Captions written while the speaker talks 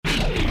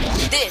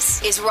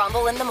This is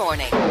Rumble in the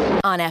Morning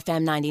on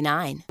FM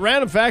 99.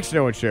 Random facts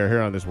no one share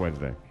here on this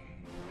Wednesday.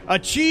 A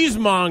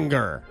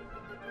cheesemonger.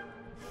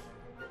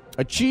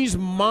 A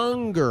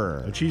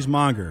cheesemonger. A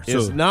cheesemonger.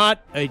 Is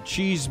not a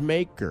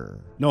cheesemaker.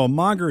 No, a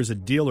monger is a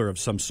dealer of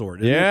some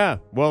sort. Isn't Yeah. it?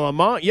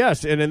 Well,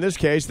 yes, and in this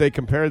case, they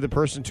compared the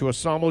person to a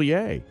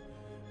sommelier.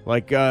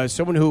 Like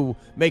someone who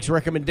makes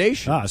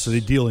recommendations. So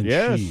they deal in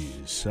Yes.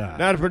 cheese.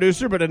 Not a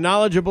producer, but a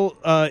knowledgeable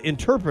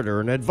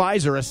interpreter, an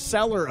advisor, a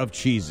seller of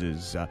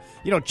cheeses.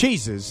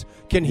 Cheeses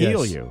can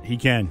heal Yes, you. He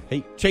can.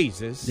 Hey,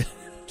 cheeses.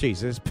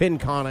 Cheeses. Pin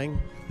conning.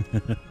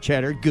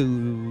 Cheddar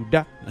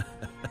Gouda.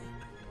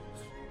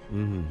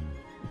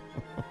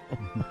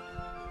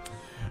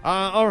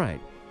 All right.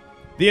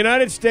 The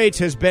United States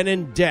has been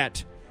in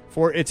debt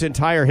for its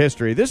entire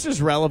history. This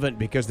is relevant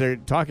because they're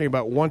talking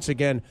about, once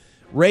again,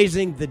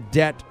 raising the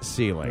debt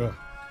ceiling. Ugh.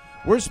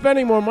 We're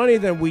spending more money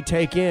than we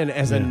take in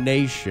as a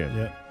nation.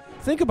 Yeah.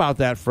 Think about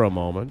that for a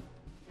moment.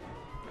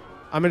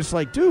 I mean, it's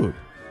like, dude,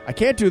 I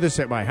can't do this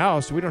at my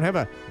house. We don't have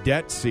a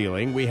debt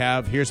ceiling.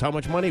 Here's how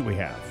much money we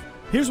have.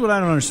 Here's what I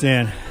don't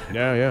understand.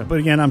 Yeah. But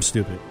again, I'm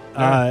stupid.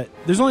 Yeah.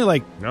 There's only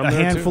like I'm a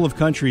there, handful too. of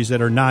countries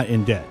that are not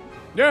in debt.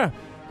 Yeah.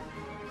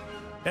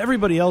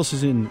 Everybody else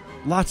is in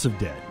lots of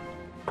debt.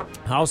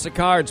 House of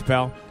cards,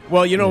 pal.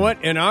 Well, you know what?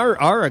 And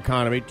our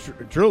economy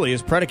truly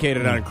is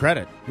predicated on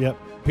credit. Yep.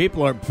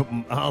 People are,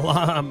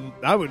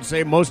 I would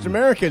say most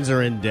Americans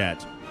are in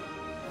debt.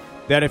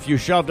 That if you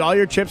shoved all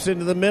your chips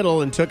into the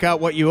middle and took out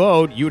what you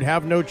owed, you'd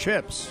have no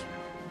chips.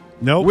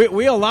 No.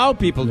 We allow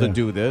people to Yeah.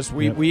 do this.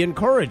 We Yeah. we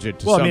encourage it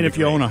to Well, I some mean, if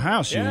you degree. own a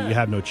house, Yeah. you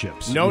have no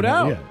chips. No You know,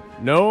 doubt. yeah.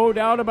 No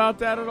doubt about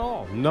that at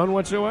all. None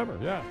whatsoever.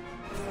 Yeah.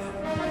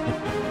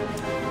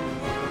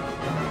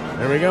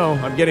 There we go.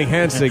 I'm getting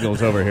hand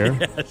signals over here.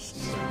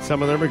 Yes.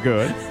 Some of them are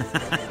good.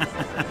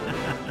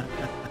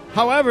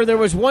 However, there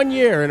was 1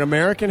 year in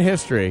American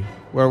history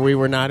where we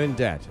were not in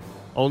debt.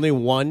 Only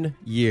 1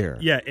 year.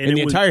 Yeah, and in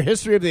the it was- entire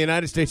history of the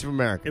United States of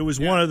America. It was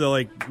one of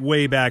the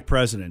way back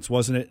presidents,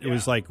 wasn't it? It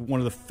was like one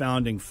of the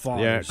founding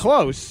fathers. Yeah,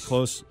 close.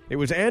 Close. It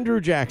was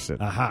Andrew Jackson.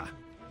 Aha.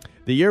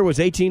 The year was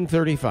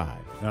 1835.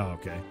 Oh,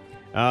 okay.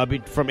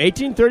 From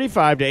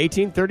 1835 to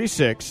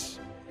 1836,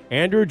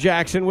 Andrew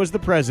Jackson was the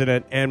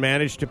president and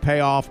managed to pay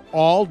off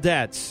all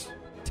debts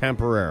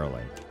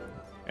temporarily.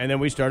 And then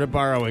we started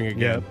borrowing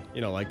again.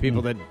 Yeah. Like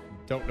people that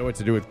don't know what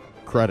to do with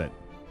credit.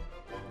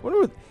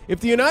 If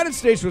the United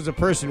States was a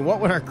person,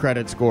 what would our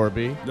credit score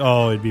be?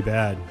 Oh, it'd be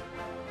bad.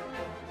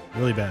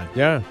 Really bad.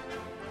 Yeah.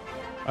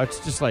 It's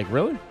just like,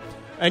 really?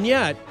 And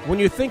yet, when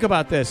you think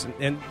about this,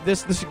 and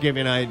this will give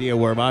you an idea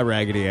where my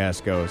raggedy ass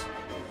goes.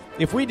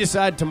 If we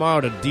decide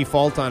tomorrow to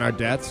default on our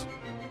debts,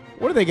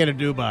 what are they going to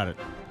do about it?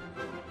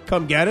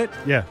 Come get it?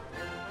 Yeah.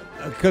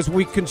 Because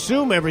we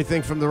consume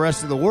everything from the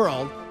rest of the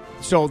world,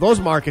 so those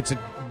markets would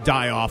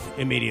die off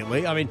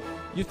immediately. I mean,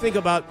 you think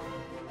about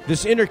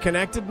this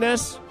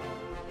interconnectedness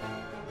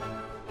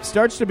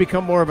starts to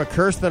become more of a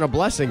curse than a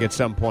blessing at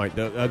some point,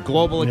 a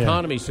global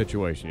economy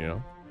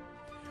situation,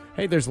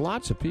 Hey, there's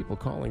lots of people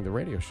calling the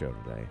radio show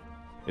today.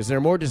 Is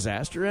there more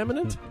disaster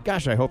imminent?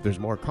 Gosh, I hope there's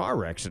more car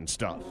wrecks and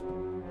stuff.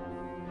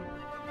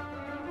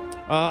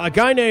 A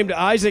guy named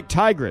Isaac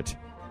Tigert.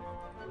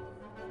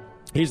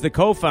 He's the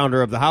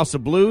co-founder of the House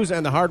of Blues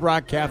and the Hard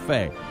Rock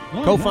Cafe.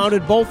 Oh,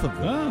 Co-founded both of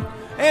them. Oh.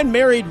 And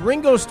married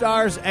Ringo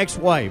Starr's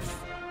ex-wife.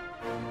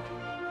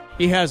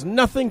 He has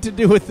nothing to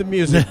do with the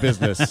music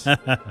business.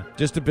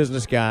 Just a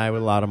business guy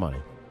with a lot of money.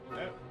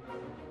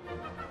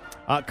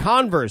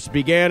 Converse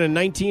began in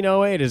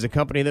 1908 as a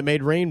company that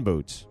made rain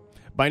boots.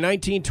 By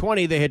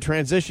 1920, they had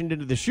transitioned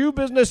into the shoe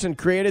business and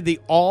created the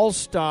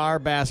All-Star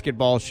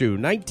basketball shoe.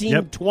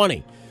 1920.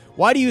 Yep.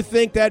 Why do you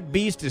think that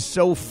beast is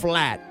so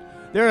flat?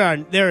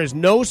 There is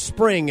no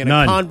spring in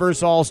a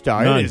Converse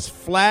All-Star. None. It is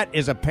flat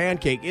as a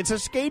pancake. It's a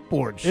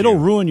skateboard shoe. It'll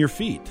ruin your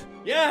feet.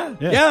 Yeah.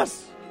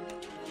 Yes.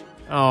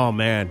 Oh,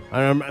 man.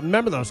 I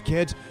remember those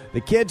kids.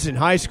 The kids in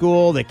high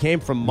school that came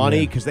from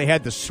money because they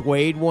had the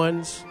suede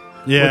ones.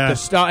 Yeah. With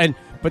the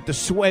but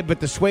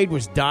the suede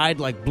was dyed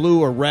like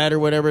blue or red or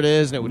whatever it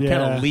is, and it would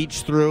kind of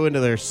leach through into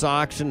their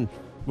socks. And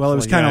well, it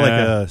was kind of like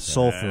a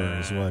sulfur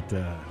is what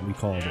we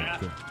called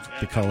it,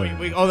 the color.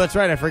 Oh, that's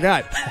right. I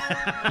forgot.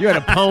 You had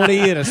a pony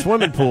and a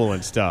swimming pool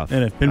and stuff.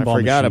 And a pinball I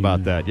forgot machine.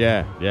 about that.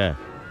 Yeah.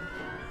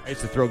 I used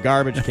to throw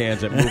garbage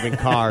cans at moving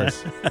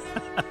cars.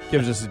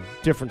 Gives us a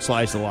different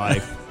slice of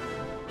life.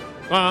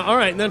 All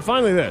right, and then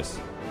finally this.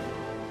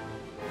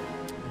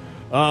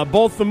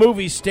 Both the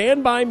movies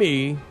Stand By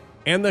Me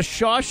and The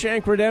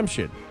Shawshank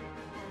Redemption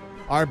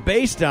are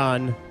based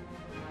on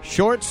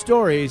short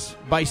stories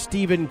by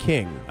Stephen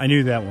King. I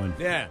knew that one.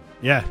 Yeah.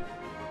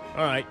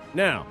 All right,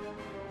 now,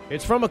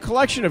 it's from a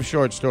collection of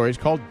short stories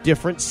called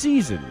Different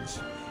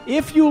Seasons.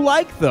 If you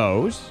like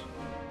those,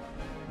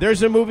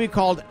 there's a movie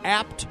called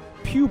Apt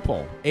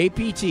Pupil,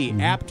 A-P-T,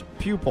 Apt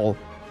Pupil,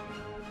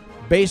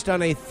 based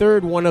on a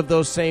third one of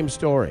those same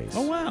stories.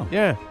 Oh, wow.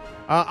 Yeah.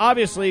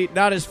 Obviously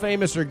not as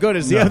famous or good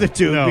as the other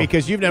two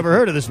because you've never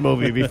heard of this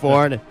movie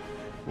before and it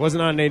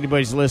wasn't on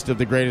anybody's list of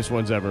the greatest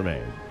ones ever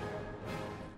made.